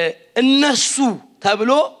እነሱ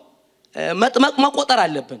ተብሎ መቆጠር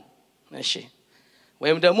አለብን እሺ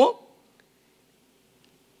ወይም ደግሞ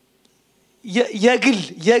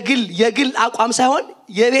የግል አቋም ሳይሆን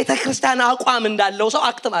የቤተክርስቲያን አቋም እንዳለው ሰው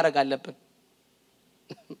አክት ማድረግ አለብን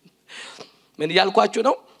ምን ያልኳችሁ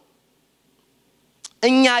ነው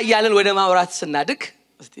እኛ እያለን ወደ ማውራት ስናድግ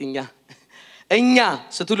እስቲ እኛ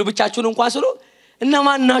ስትሉ ብቻችሁን እንኳን ስሉ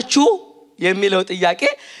እነማን ናችሁ የሚለው ጥያቄ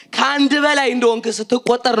ከአንድ በላይ እንደሆንክ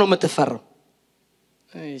ስትቆጠር ነው የምትፈራው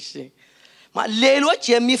እሺ ሌሎች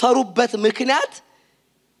የሚፈሩበት ምክንያት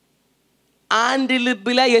አንድ ልብ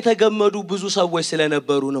ላይ የተገመዱ ብዙ ሰዎች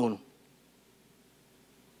ስለነበሩ ነው።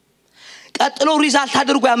 ቀጥሎ ሪዛልት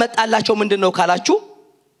አድርጎ ያመጣላቸው ምንድነው ካላችሁ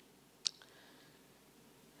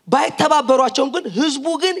ባይተባበሯቸው ግን ህዝቡ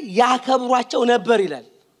ግን ያከብሯቸው ነበር ይላል።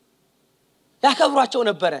 ያከብሯቸው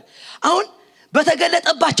ነበር። አሁን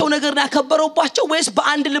በተገለጠባቸው ነገር ያከበረባቸው ወይስ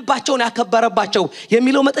በአንድ ልባቸው ያከበረባቸው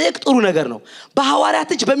የሚለው መጠየቅ ጥሩ ነገር ነው። በሐዋርያት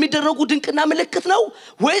እጅ በሚደረጉ ድንቅና ምልክት ነው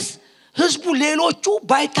ወይስ ህዝቡ ሌሎቹ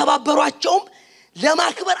ባይተባበሯቸው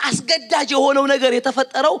ለማክበር አስገዳጅ የሆነው ነገር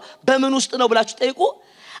የተፈጠረው በምን ውስጥ ነው ብላችሁ ጠይቁ።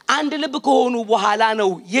 አንድ ልብ ከሆኑ በኋላ ነው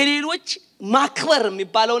የሌሎች ማክበር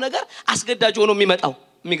የሚባለው ነገር አስገዳጅ ሆኖ የሚመጣው።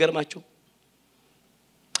 የሚገርማችሁ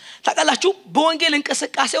ታውቃላችሁ በወንጌል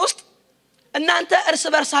እንቅስቃሴ ውስጥ እናንተ እርስ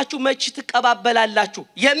በርሳችሁ መች ትቀባበላላችሁ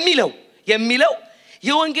የሚለው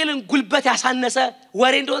የወንጌልን ጉልበት ያሳነሰ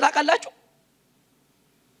ወሬ እንደሆነ ታውቃላችሁ።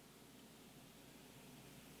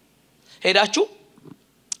 ሄዳችሁ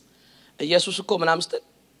ኢየሱስ እኮ ምናምን ስትል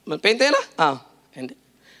ምን ጴንጤና እንዴ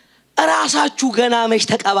ራሳችሁ ገና መች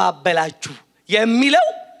ተቀባበላችሁ የሚለው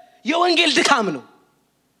የወንጌል ድካም ነው።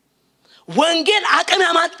 ወንጌል አቅም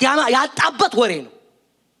ያጣበት ወሬ ነው።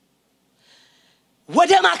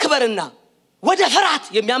 ወደ ማክበርና ወደ ፍርሃት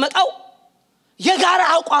የሚያመጣው የጋራ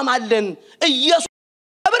አቋም አለን ኢየሱስ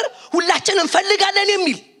ክብር ሁላችንም ፈልጋለን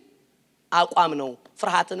የሚል አቋም ነው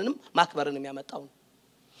ፍርሃትንም ማክበርንም ያመጣው።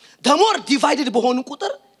 the more divided በሆኑ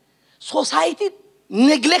ቁጥር ሶሳይቲ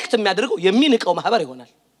neglect የሚያደርገው የሚንቀው ማህበር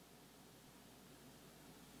ይሆናል።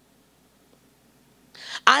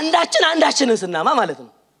 አንዳችንን ስናማ ማለት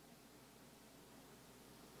ነው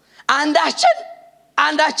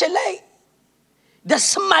አንዳችን ላይ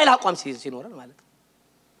ደስማይል አቋም ሲኖረን ማለት ነው።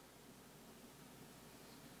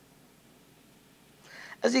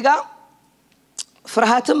 እዚህ ጋር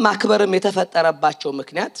ፍርሃትም ማክበርም የተፈጠረባቸው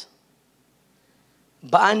ምክንያት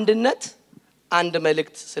በአንድነት አንድ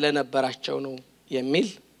መልእክት ስለነበራቸው ነው የሚል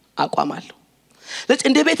አቋም አለው። ለዚህ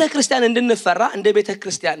እንደ ቤተክርስቲያን እንድንፈራ እንደ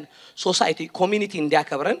ቤተክርስቲያን ሶሳይቲ ኮሚኒቲ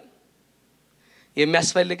እንዲያከብረን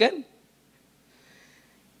የሚያስፈልገን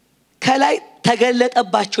ከላይ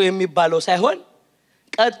ተገለጠባቸው የሚባለው ሳይሆን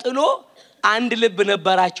ቀጥሎ አንድ ልብ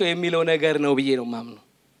ነበራቸው የሚለው ነገር ነው ብዬ ነው ማምነው።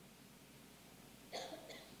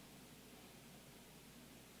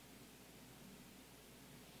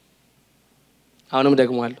 አሁንም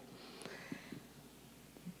ደግሞአለሁ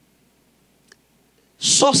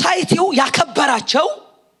ሶሳይቲው ያከበራቸው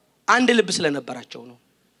አንድ ልብ ስለነበራቸው ነው።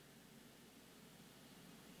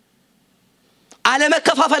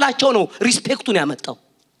 አለመከፋፈላቸው ነው ሪስፔክቱን ያመጣው።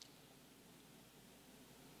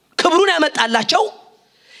 ክብሩን ያመጣላቸው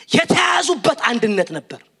የተያዙበት አንድነት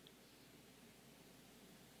ነበር።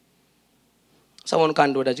 ሰሞኑን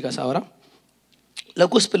ካንድ ወዳጅ ጋር ሳወራ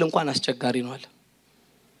ለጎስፕል እንኳን አስቸጋሪ ነው አለ።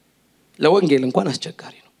 ለወንጌል እንኳን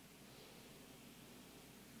አስቸጋሪ ነው።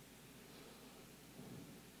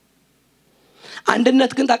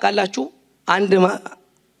 አንድነት ግን ታውቃላችሁ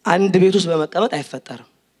አንድ ቤት ውስጥ በመቀመጥ አይፈጠርም።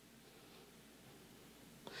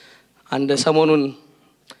 አንድ ሰሞኑን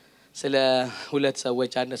ስለ ሁለት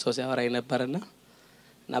ሰዎች አንድ ሰው ሲያወራኝ ነበርና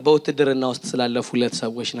በውትድርና ውስጥ ስላለፉ ሁለት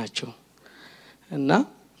ሰዎች ናቸው እና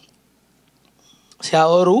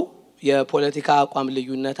ሲያወሩ የፖለቲካ አቋም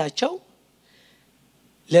ልዩነታቸው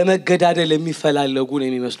ለመገዳደል የሚፈላለጉ ነው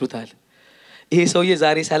የሚመስሉታል። ይሄ ሰውዬ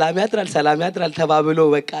ዛሬ ሰላም ያድራል ተባብሎ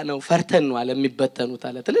በቃ ነው ፈርተን ነው አለ የሚበተኑት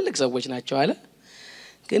አለ። ትልልቅ ሰዎች ናቸው አለ።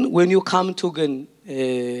 ግን when you come to ግን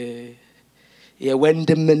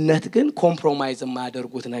የወንድምነት ግን ኮምፕሮማይዝ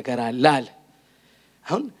ማያደርጉት ነገር አለ።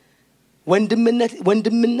 አሁን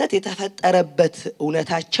ወንድምነት የተፈጠረበት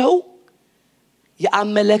እውነታቸው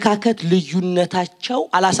የአመለካከት ልዩነታቸው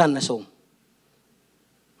አላሳነሰውም።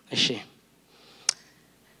 እሺ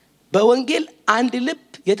በወንጌል አንድ ልብ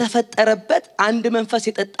የተፈጠረበት አንድ መንፈስ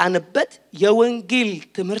የጠጣንበት የወንጌል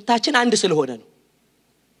ትምህርታችን አንድ ስለሆነ ነው።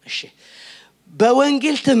 እሺ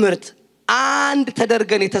በወንጌል ትምህርት አንድ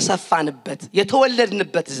ተደርገን የተሰፋንበት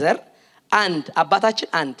የተወለድንበት ዘር አንድ አባታችን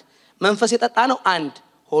አንድ መንፈስ የጠጣ ነው አንድ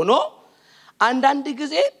ሆኖ አንዳንድ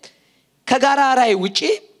ጊዜ ከጋራራይ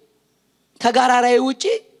ውጪ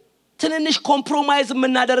ትንንሽ ኮምፕሮማይዝ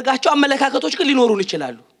የምናደርጋቸው አመለካከቶች ግን ሊኖሩን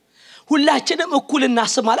ይችላሉ። ሁላችንም እኩል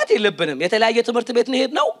እናስብ ማለት የለብንም። የተለያየ ትምህርት ቤት ነው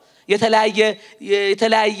ሄድነው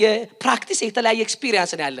የተለያየ ፕራክቲስ የተለያየ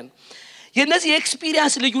ኤክስፒሪየንስ ነው ያለን። የነዚህ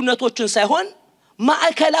ኤክስፒሪየንስ ልዩነቶችን ሳይሆን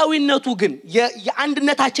ማዕከላዊነቱ ግን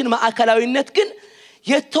የአንድነታችን ማዕከላዊነት ግን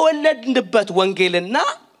የተወለድንበት ወንጌልና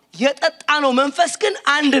የጠጣነው መንፈስ ግን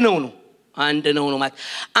አንድ ነው ማለት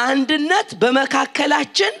አንድነት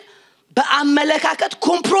በመካከላችን በአመለካከት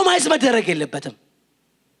ኮምፕሮማይዝ መደረግ የለበትም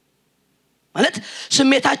ማለት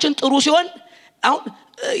ስሜታችን ጥሩ ሲሆን አሁን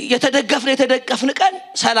የተደገፍን ቀን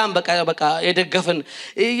ሰላም በቃ የደገፍን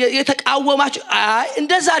የተቃወማችሁ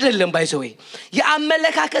እንደዛ አይደለም ባይዘው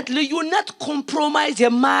የአመለካከት ልዩነት ኮምፕሮማይዝ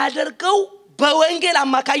የማያደርገው በወንጌል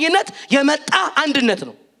አማካኝነት የመጣ አንድነት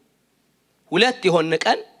ነው ሁለት ይሆን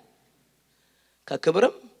ቀን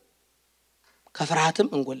ከክብርም ከፍርሃትም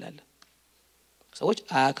እንጎላለን ሰዎች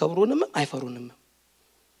አያከብሩንም አይፈሩንም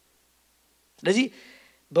ስለዚህ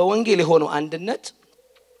በወንጌል የሆነው አንድነት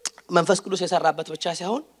መንፈስ ቅዱስ የሰራበት ብቻ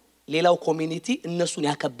ሳይሆን ሌላው ኮሚኒቲ እነሱን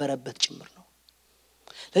ያከበረበት ጭምር ነው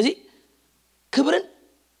ስለዚህ ክብርን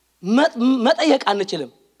መጠየቅ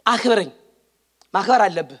አንችልም አክብረኝ ማክበር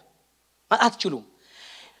አለብህ አትችሉም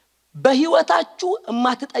በህይወታችሁ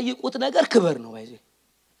የማትጠይቁት ነገር ክብር ነው ባይዘ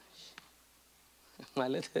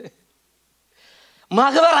ማለት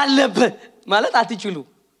ማክበር አለብህ ማለት አትችሉም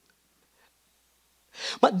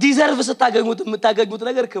ዲዘርቭ ስታገኙት የምታገኙት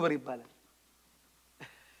ነገር ክብር ይባላል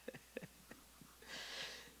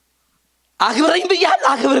አክብረኝ ብያለሁ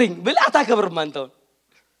አክብረኝ ብለህ አታከብርም አንተው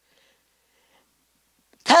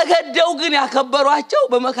ተገደው ግን ያከበሯቸው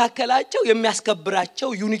በመካከላቸው የሚያስከብራቸው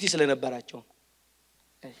ዩኒቲ ስለነበራቸው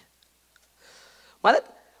ማለት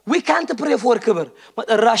we can't pray for ክብር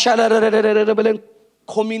ራሻላ ብለን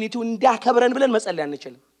ኮሚኒቲው እንዲያከብረን ብለን መጸለይ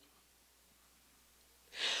አንችልም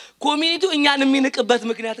ኮሚኒቲው እኛን የሚንቅበት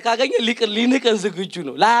ምክንያት ካገኘ ሊንቀን ዝግጁ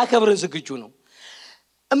ነው ላያከብረን ዝግጁ ነው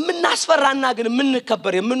እምናስፈራና ግን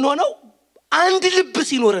የምንከበር የምንሆነው አንድ ልብ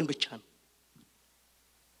ሲኖረን ብቻ ነው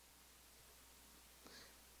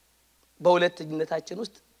በሁለተኝነታችን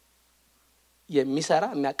ውስጥ የሚሰራ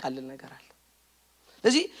የሚያቃልል ነገር አለ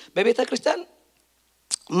ስለዚህ በቤተክርስቲያን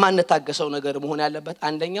ማንታገሰው ነገር መሆን ያለበት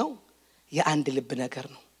አንደኛው የአንድ ልብ ነገር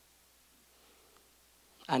ነው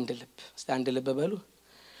አንድ ልብ በሉ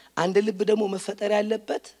አንድ ልብ ደግሞ መፈጠር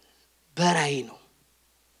ያለበት በራይ ነው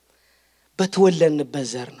በተወለንበት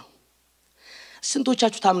ዘር ነው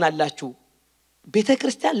ስንቶቻችሁ ታምናላችሁ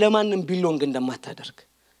ቤተክርስቲያን ለማንም ቢሎንግ እንደማታደርግ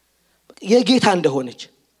የጌታ እንደሆነች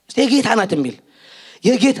የጌታ ናት የሚል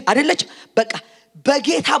የጌታ አይደለች በቃ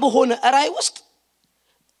በጌታ በሆነ ራይ ውስጥ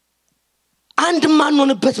አንድ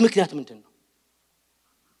ማንሆንበት ምክንያት ምንድነው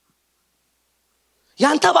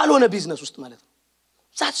ያንተ ባልሆነ ቢዝነስ ውስጥ ማለት ነው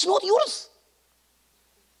that's not yours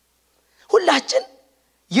ሁላችን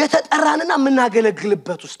የተጠራንና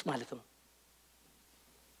ምናገለግልበት ውስጥ ማለት ነው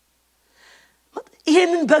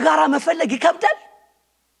ይሄንን በጋራ መፈለግ ይከብዳል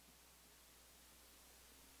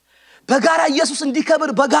በጋራ ኢየሱስ እንዲከብር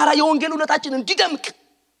በጋራ የወንጌል እውነታችን እንዲደምቅ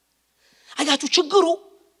አያችሁ ችግሩ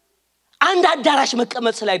አንድ አዳራሽ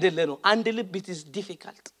መቀመጥ ስላይደለ ነው አንድ ልብ it is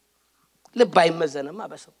difficult ልብ አይመዘነማ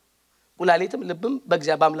በሰው ኩላሊትም ልብም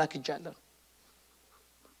በእግዚአብሔር አምላክ ይጃለህ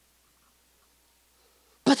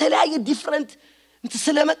በተለያየ ዲፈረንት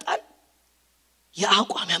ስለመጣን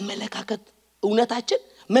የአቋም ያመለካከት እውነታችን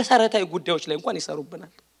መሰረታዊ ጉዳዮች ላይ እንኳን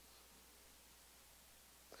ይሰሩብናል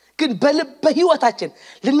ግን በህይወታችን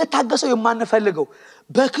ልንታገሰው የማንፈልገው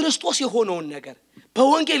በክርስቶስ የሆነውን ነገር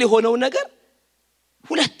በወንጌል የሆነውን ነገር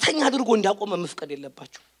ሁለተኛ አድርጎ እንዲያቆም መፍቀድ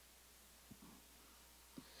የለባችሁ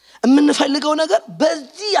የምንፈልገው ነገር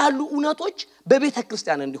በዚህ ያሉ እውነቶች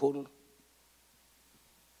በቤተክርስቲያን እንዲሆኑ ነው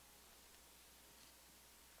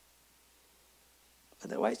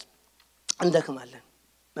otherwise እንደከማለን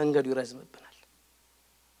መንገዱ ይረዝምብናል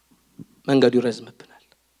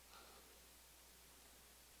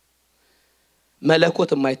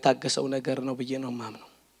መለኮት የማይታገሰው ነገር ነው ብዬ ነው ማምነው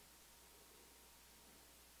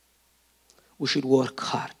we should work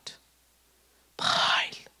hard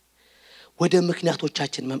በኃይል ወደ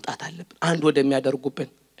ምክንያቶቻችን መምጣት አለብን አንድ ወደሚያደርጉብን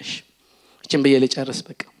እሺ እቺን በየለ ጨርስ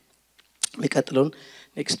በቃ የሚቀጥለውን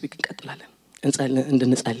next week እንቀጥላለን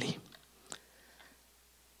እንድንጸልይ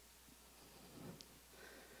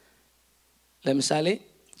ለምሳሌ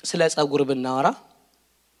ስለ ጸጉር ብናወራ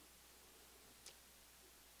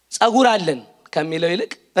ጸጉር አለን ከሚለው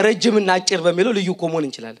ይልቅ ረጅምና አጭር በሚለው ልዩ ኮሞን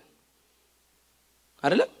እንችላለን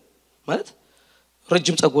አይደል ማለት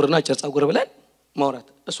ረጅም ጸጉርና አጭር ጸጉር ብለን ማውራት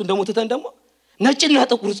እሱን ደግሞ ተተን ደግሞ ነጭና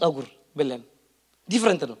ጥቁር ጸጉር ብለን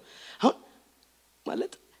ዲፈረንት ነው አሁን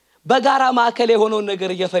ማለት በጋራ ማዕከል የሆነውን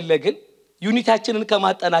ነገር እየፈለግን ዩኒታችንን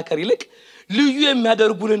ከማጠናከር ይልቅ ልዩ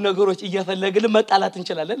የሚያደርጉን ነገሮች እየፈለግን መጣላት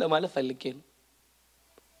እንችላለን ለማለት ፈልጌ ነው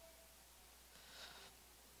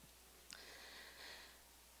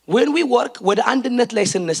when we work ወደ አንድነት ላይ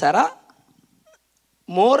ስንሰራ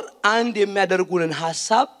ሞር አንድ የሚያደርጉንን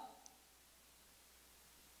ሐሳብ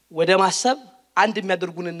ወደ ማሰብ አንድ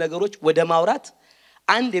የሚያደርጉንን ነገሮች ወደ ማውራት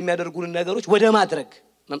አንድ የሚያደርጉንን ነገሮች ወደ ማድረግ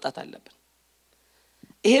መምጣት አለብን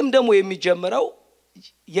ይሄም ደግሞ የሚጀምረው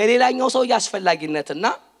የሌላኛው ሰው ያስፈልጋጊነትና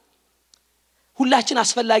ሁላችን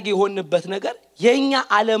አስፈልጋጊ የሆንበት ነገር የኛ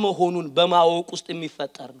ዓለም ሆኑን በማወቅ ውስጥ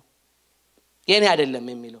የሚፈጠር ነው የኔ አይደለም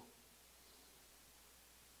የሚለው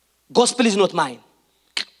gospel is not mine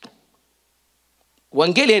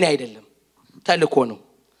ወንጌል የኔ አይደለም ተልኮ ነው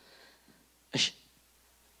እሺ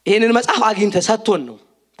ይሄንን መጽሐፍ አግኝተ ሰጥቶን ነው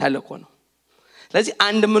ተልኮ ነው ስለዚህ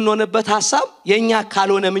አንድ ምን ሆነበት ሐሳብ የኛ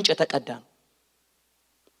ካልሆነ ምንጭ ተቀዳ ነው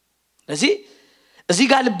ስለዚህ እዚህ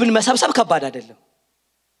ጋር ልብን መሰብሰብ ከባድ አይደለም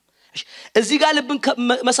እሺ እዚህ ጋር ልብን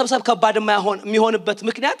መሰብሰብ ከባድ የሚሆንበት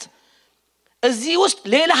ምክንያት እዚህ ውስጥ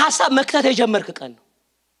ሌላ ሐሳብ መክተት የጀመርክ ቀን ነው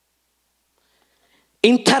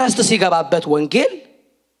ኢንተረስት ሲገባበት ወንጌል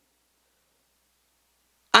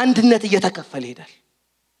አንድነት እየተከፈለ ይሄዳል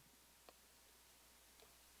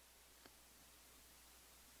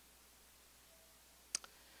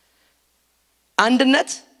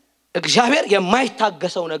አንድነት እግዚአብሔር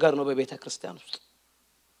የማይታገሰው ነገር ነው በቤተክርስቲያን ውስጥ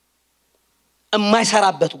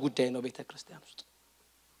የማይሰራበት ጉዳይ ነው ቤተክርስቲያን ውስጥ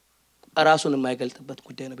ራሱን የማይገልጥበት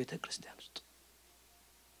ጉዳይ ነው ቤተክርስቲያን ውስጥ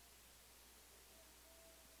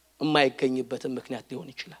የማይገኝበት ምክንያት ሊሆን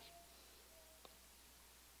ይችላል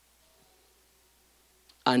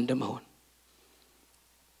አንድ መሆን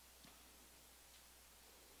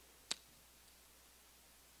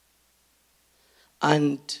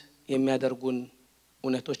አንድ የሚያደርጉን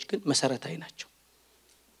እውነቶች ግን መሰረታዊ ናቸው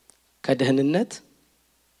ከደህንነት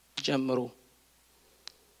ጀምሮ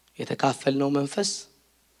የተካፈልነው መንፈስ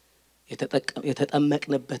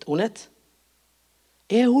የተጠመቅንበት እውነት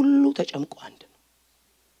ይሄ ሁሉ ተጨምቆ አንድ ነው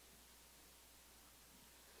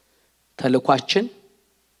ተልኳችን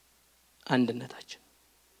አንድነታችን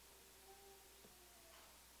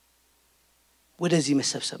ወደዚህ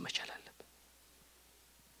መሰብሰብ መቻል አለብን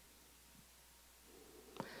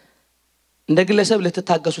እንደ ግለሰብ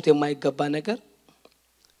ለተታገሱት የማይገባ ነገር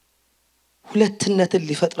ሁለትነትን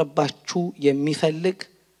ሊፈጥርባችሁ የሚፈልግ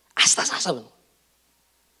አስተሳሰብ ነው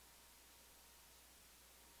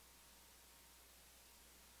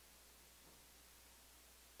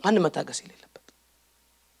ማን መታገስ የሌለበት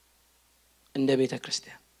እንደ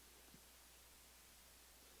ቤተክርስቲያን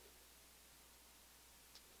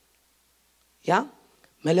ያ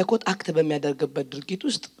መለኮት አክት በሚያደርግበት ድርጊት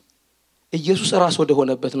ውስጥ ኢየሱስ ራስ ወደ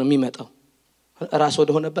ሆነበት ነው የሚመጣው ራስ ወደ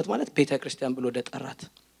ሆነበት ማለት ቤተክርስቲያን ብሎ ደጠራት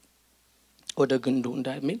ወደ ግንዱ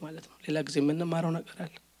እንዳይሚል ማለት ነው ሌላ ጊዜ ምን ማራው ነገር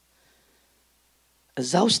አለ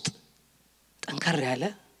እዛ ውስጥ ጠንከር ያለ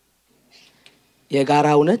የጋራ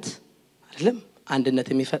እውነት አይደለም አንድነት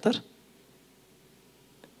የሚፈጥር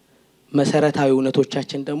መሰረታዊ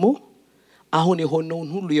እውነቶቻችን ደግሞ አሁን የሆነውን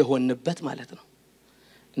ሁሉ የሆንበት ማለት ነው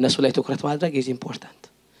እነሱ ላይ ትኩረት ማድረግ is important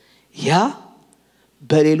ያ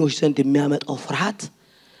በሌሎች ዘንድ የሚያመጣው ፍርሃት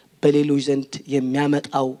በሌሎች ዘንድ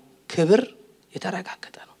የሚያመጣው ክብር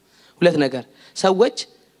የተረጋገጠ ነው ሁለት ነገር ሰዎች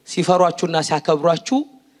ሲፈሯችሁና ሲያከብሯችሁ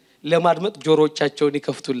ለማድመጥ ጆሮቻቸውን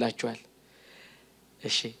ይከፍቱላችኋል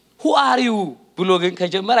እሺ who are you ብሎ ግን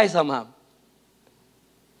ከጀመረ አይሰማም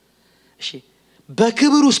እሺ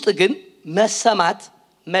በክብር ውስጥ ግን መሰማት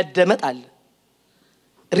መደመጥ አለ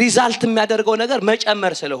ሪዛልት የሚያደርገው ነገር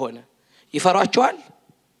መጨመር ስለሆነ ይፈሯቸዋል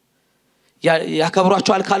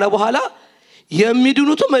ያከብሯቸዋል ካለ በኋላ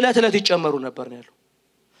የሚድኑትም እለት ይጨመሩ ነበር ነው ያለው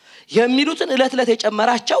የሚሉትን እለት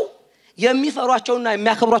የጨመራቸው የሚፈሯቸውና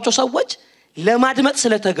የሚያከብሯቸው ሰዎች ለማድመጥ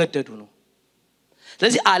ስለተገደዱ ነው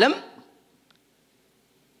ስለዚህ ዓለም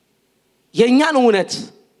የኛን እውነት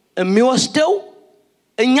የሚወስደው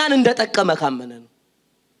እኛን እንደጠቀመ ካመነ ነው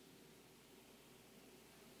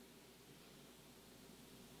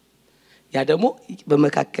ያ ደግሞ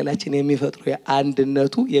በመካከላችን የሚፈጥረው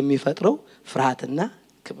የአንድነቱ የሚፈጥረው ፍርሃትና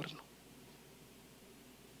ክብር ነው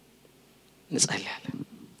እንጸልያለን